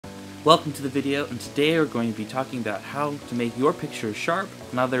Welcome to the video, and today we're going to be talking about how to make your pictures sharp.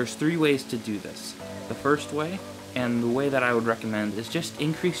 Now there's 3 ways to do this. The first way, and the way that I would recommend, is just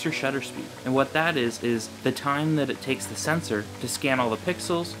increase your shutter speed. And what that is the time that it takes the sensor to scan all the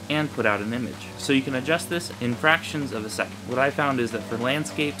pixels and put out an image. So you can adjust this in fractions of a second. What I found is that for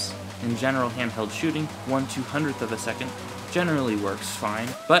landscapes, in general handheld shooting, 1/200th of a second generally works fine.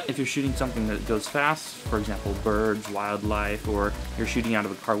 But if you're shooting something that goes fast, for example birds, wildlife, or you're shooting out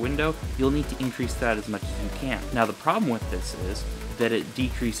of a car window, you'll need to increase that as much as you can. Now the problem with this is that it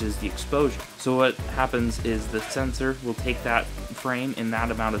decreases the exposure. So what happens is the sensor will take that frame in that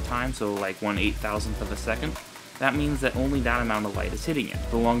amount of time, so like 1/8000th of a second. That means that only that amount of light is hitting it.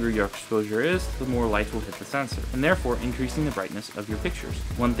 The longer your exposure is, the more light will hit the sensor, and therefore increasing the brightness of your pictures.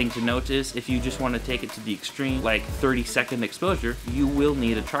 One thing to note is, if you just want to take it to the extreme, like 30-second exposure, you will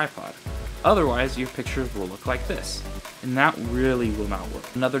need a tripod. Otherwise, your pictures will look like this, and that really will not work.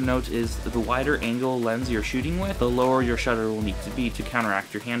 Another note is the wider angle lens you're shooting with, the lower your shutter will need to be to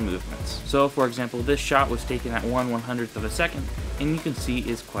counteract your hand movements. So for example, this shot was taken at 1/100th of a second, and you can see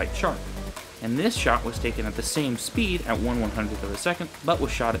is quite sharp. And this shot was taken at the same speed at 1/100th of a second, but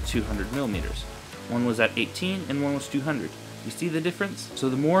was shot at 200 millimeters. One was at 18 and one was 200. You see the difference? So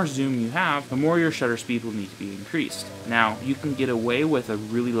the more zoom you have, the more your shutter speed will need to be increased. Now, you can get away with a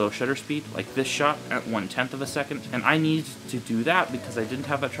really low shutter speed, like this shot at 1/10th of a second, and I needed to do that because I didn't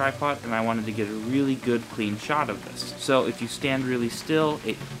have a tripod and I wanted to get a really good clean shot of this. So if you stand really still,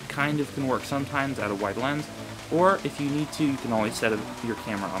 it kind of can work sometimes at a wide lens, or if you need to, you can always set up your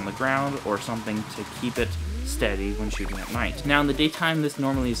camera on the ground or something to keep it steady when shooting at night. Now in the daytime, this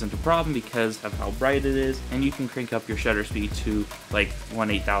normally isn't a problem because of how bright it is, and you can crank up your shutter speed to like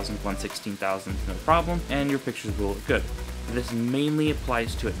 1/8000th, 1/16,000th, no problem, and your pictures will look good. This mainly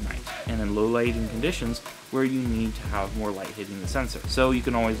applies to at night and in low lighting conditions where you need to have more light hitting the sensor. So you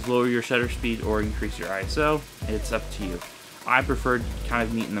can always lower your shutter speed or increase your ISO. It's up to you. I prefer to kind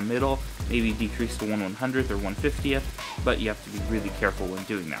of meet in the middle, maybe decrease to 1/100th or 1/50th, but you have to be really careful when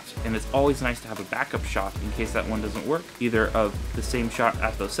doing that. And it's always nice to have a backup shot in case that one doesn't work, either of the same shot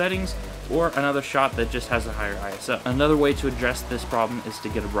at those settings or another shot that just has a higher ISO. Another way to address this problem is to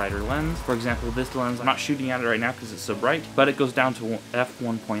get a brighter lens. For example, this lens, I'm not shooting at it right now because it's so bright, but it goes down to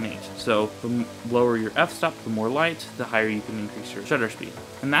f1.8. So the lower your f-stop, the more light, the higher you can increase your shutter speed.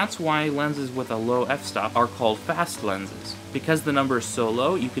 And that's why lenses with a low f-stop are called fast lenses. Because the number is so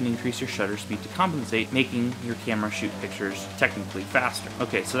low, you can increase your shutter speed to compensate, making your camera shoot pictures technically faster.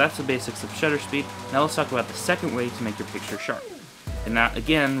 Okay, so that's the basics of shutter speed. Now let's talk about the second way to make your picture sharp. And that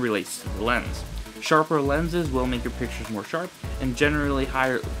again relates to the lens. Sharper lenses will make your pictures more sharp, and generally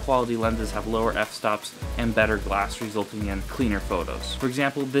higher quality lenses have lower f-stops and better glass, resulting in cleaner photos. For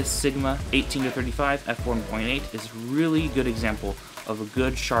example, this Sigma 18-35 f1.8 is a really good example of a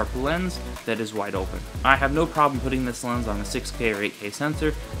good sharp lens that is wide open. I have no problem putting this lens on a 6K or 8K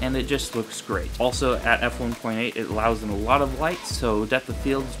sensor, and it just looks great. Also at f1.8 it allows in a lot of light, so depth of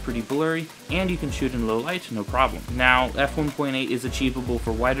field is pretty blurry, and you can shoot in low light, no problem. Now f1.8 is achievable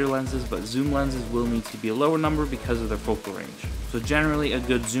for wider lenses, but zoom lenses will need to be a lower number because of their focal range. So generally a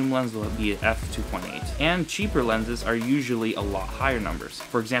good zoom lens will be at f2.8. And cheaper lenses are usually a lot higher numbers.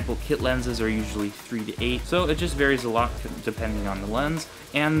 For example, kit lenses are usually 3 to 8, so it just varies a lot depending on the lens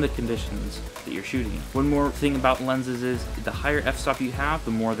and the conditions that you're shooting in. One more thing about lenses is the higher f-stop you have,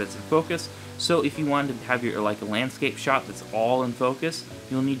 the more that's in focus. So if you want to have your like a landscape shot that's all in focus,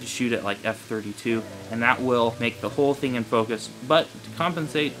 you'll need to shoot at like f32, and that will make the whole thing in focus. But to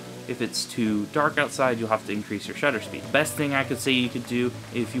compensate, if it's too dark outside, you'll have to increase your shutter speed. Best thing I could say you could do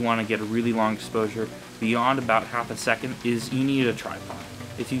if you want to get a really long exposure beyond about half a second is you need a tripod.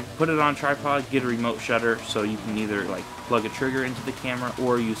 If you put it on a tripod, get a remote shutter so you can either like plug a trigger into the camera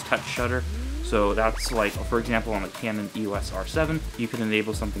or use touch shutter. So that's like, for example, on the Canon EOS R7, you can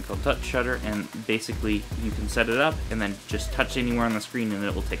enable something called touch shutter, and basically you can set it up and then just touch anywhere on the screen and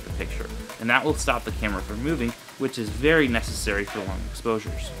it will take the picture. And that will stop the camera from moving, which is very necessary for long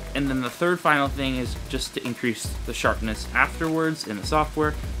exposures. And then the third final thing is just to increase the sharpness afterwards in the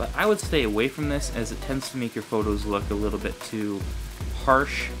software, but I would stay away from this as it tends to make your photos look a little bit too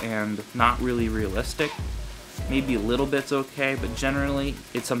harsh and not really realistic. Maybe a little bit's okay, but generally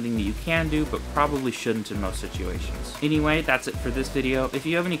it's something that you can do, but probably shouldn't in most situations. Anyway, that's it for this video. If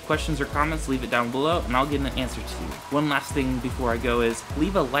you have any questions or comments, leave it down below and I'll get an answer to you. One last thing before I go is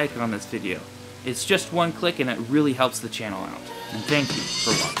leave a like on this video. It's just one click and it really helps the channel out. And thank you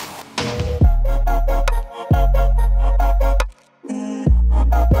for watching.